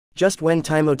Just when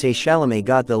Timothée Chalamet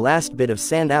got the last bit of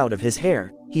sand out of his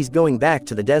hair, he's going back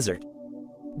to the desert.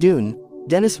 Dune,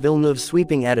 Denis Villeneuve's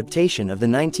sweeping adaptation of the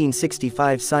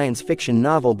 1965 science fiction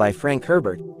novel by Frank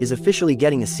Herbert, is officially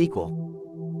getting a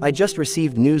sequel. I just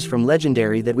received news from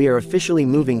Legendary that we are officially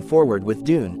moving forward with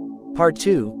Dune, Part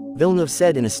 2, Villeneuve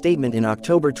said in a statement in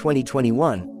October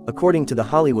 2021, according to The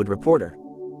Hollywood Reporter.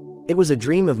 It was a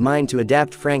dream of mine to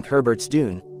adapt Frank Herbert's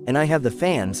Dune, and I have the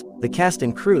fans, the cast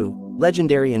and crew,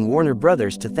 Legendary and Warner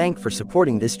Brothers to thank for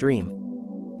supporting this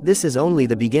dream. This is only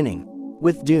the beginning.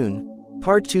 With Dune,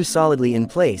 Part 2 solidly in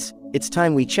place, it's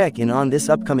time we check in on this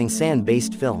upcoming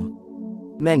sand-based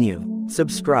film. Menu.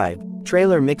 Subscribe.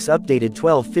 Trailer mix updated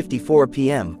 12:54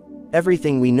 p.m.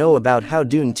 Everything we know about how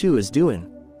Dune 2 is doing.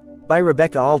 By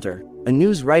Rebecca Alter, a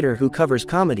news writer who covers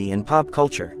comedy and pop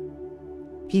culture.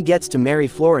 He gets to marry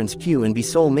Florence Pugh and be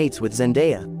soulmates with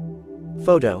Zendaya.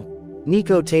 Photo.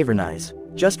 Nico Tavernies.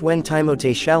 Just when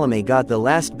Timothée Chalamet got the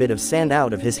last bit of sand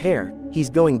out of his hair, he's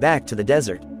going back to the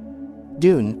desert.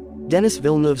 Dune, Denis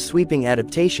Villeneuve's sweeping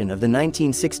adaptation of the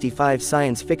 1965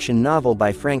 science fiction novel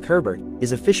by Frank Herbert,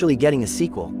 is officially getting a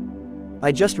sequel.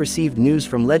 I just received news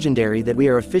from Legendary that we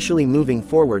are officially moving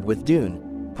forward with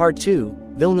Dune, Part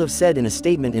 2, Villeneuve said in a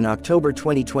statement in October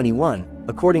 2021,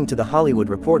 according to The Hollywood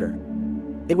Reporter.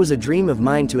 It was a dream of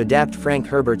mine to adapt Frank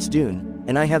Herbert's Dune,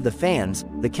 and I have the fans,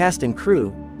 the cast and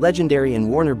crew, Legendary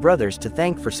and Warner Brothers to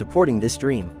thank for supporting this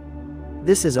dream.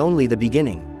 This is only the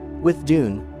beginning. With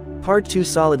Dune, Part 2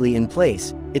 solidly in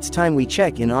place, it's time we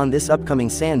check in on this upcoming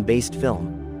sand-based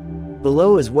film.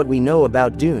 Below is what we know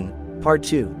about Dune, Part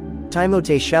 2.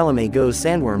 Timothée Chalamet goes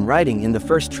sandworm riding in the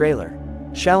first trailer.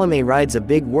 Chalamet rides a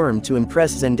big worm to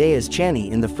impress Zendaya's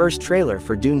Chani in the first trailer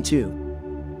for Dune 2.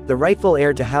 The rightful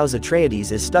heir to House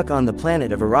Atreides is stuck on the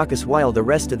planet of Arrakis while the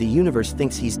rest of the universe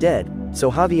thinks he's dead,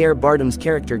 so Javier Bardem's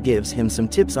character gives him some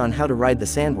tips on how to ride the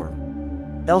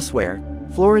sandworm. Elsewhere,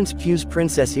 Florence Pugh's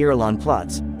Princess Irulan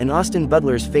plots, and Austin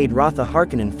Butler's Feyd-Rautha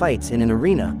Harkonnen fights in an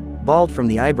arena, bald from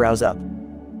the eyebrows up.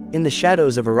 In the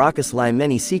shadows of Arrakis lie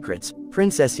many secrets,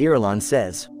 Princess Irulan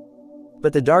says.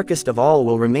 But the darkest of all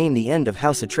will remain the end of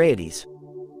House Atreides.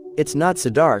 It's not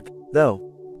so dark, though.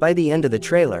 By the end of the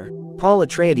trailer, Paul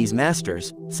Atreides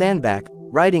masters sandback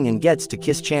riding and gets to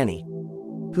kiss Chani.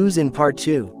 Who's in Part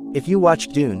 2? If you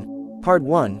watched Dune, Part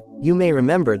 1, you may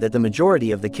remember that the majority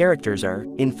of the characters are,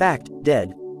 in fact,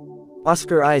 dead.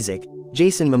 Oscar Isaac,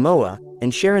 Jason Momoa,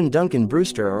 and Sharon Duncan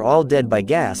Brewster are all dead by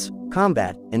gas,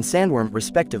 combat, and sandworm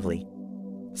respectively.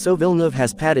 So Villeneuve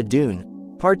has padded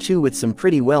Dune, Part 2 with some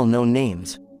pretty well-known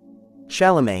names.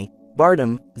 Chalamet,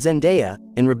 Bardem, Zendaya,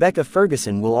 and Rebecca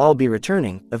Ferguson will all be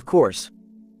returning, of course.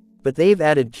 But they've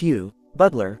added Pugh,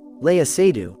 Butler, Léa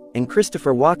Seydoux, and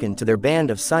Christopher Walken to their band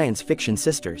of science fiction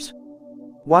sisters.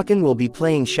 Walken will be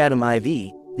playing Shaddam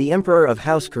IV, the Emperor of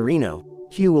House Corrino.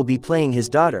 Pugh will be playing his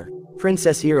daughter,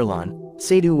 Princess Irulan.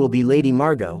 Seydoux will be Lady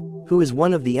Margot, who is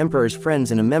one of the Emperor's friends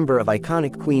and a member of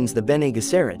iconic Queens the Bene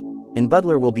Gesserit, and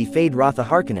Butler will be Feyd-Rautha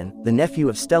Harkonnen, the nephew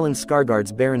of Stellan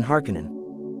Skarsgård's Baron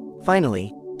Harkonnen.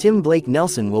 Finally, Tim Blake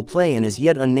Nelson will play an as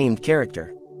yet unnamed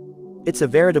character. It's a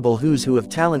veritable who's who of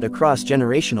talent across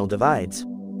generational divides.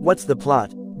 What's the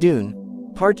plot? Dune,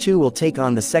 Part 2 will take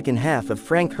on the second half of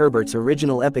Frank Herbert's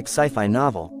original epic sci-fi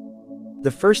novel.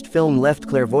 The first film left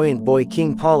clairvoyant boy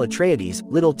King Paul Atreides,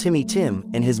 little Timmy Tim,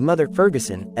 and his mother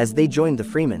Ferguson, as they joined the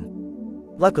Fremen.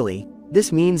 Luckily,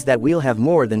 this means that we'll have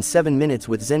more than 7 minutes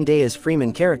with Zendaya's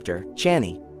Fremen character,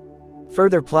 Chani.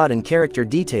 Further plot and character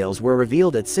details were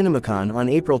revealed at CinemaCon on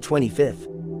April 25.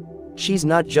 She's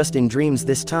not just in dreams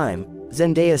this time,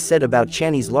 Zendaya said about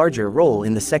Chani's larger role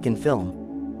in the second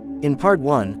film. In Part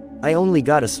 1, I only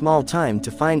got a small time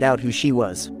to find out who she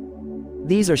was.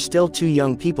 These are still two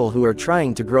young people who are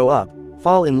trying to grow up,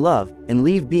 fall in love, and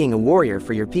leave being a warrior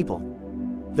for your people.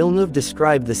 Villeneuve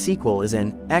described the sequel as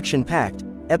an action-packed,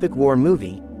 epic war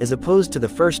movie, as opposed to the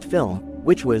first film,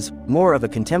 which was more of a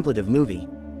contemplative movie.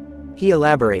 He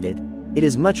elaborated, "It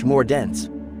is much more dense.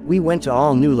 We went to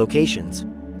all new locations.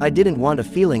 I didn't want a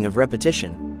feeling of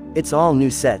repetition. It's all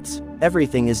new sets,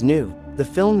 everything is new. The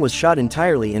film was shot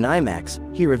entirely in IMAX,"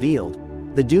 he revealed.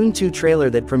 The Dune 2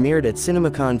 trailer that premiered at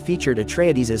CinemaCon featured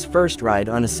Atreides' first ride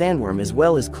on a sandworm as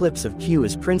well as clips of Pugh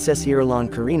as Princess Irulan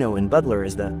Corrino and Butler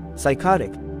as the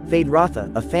psychotic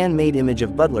Feyd-Rautha. A fan-made image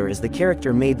of Butler as the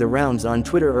character made the rounds on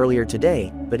Twitter earlier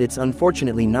today, but it's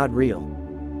unfortunately not real.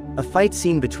 A fight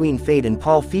scene between Feyd and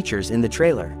Paul features in the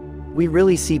trailer. "We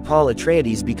really see Paul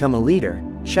Atreides become a leader,"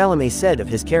 Chalamet said of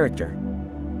his character.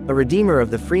 "A redeemer of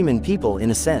the Fremen people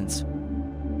in a sense.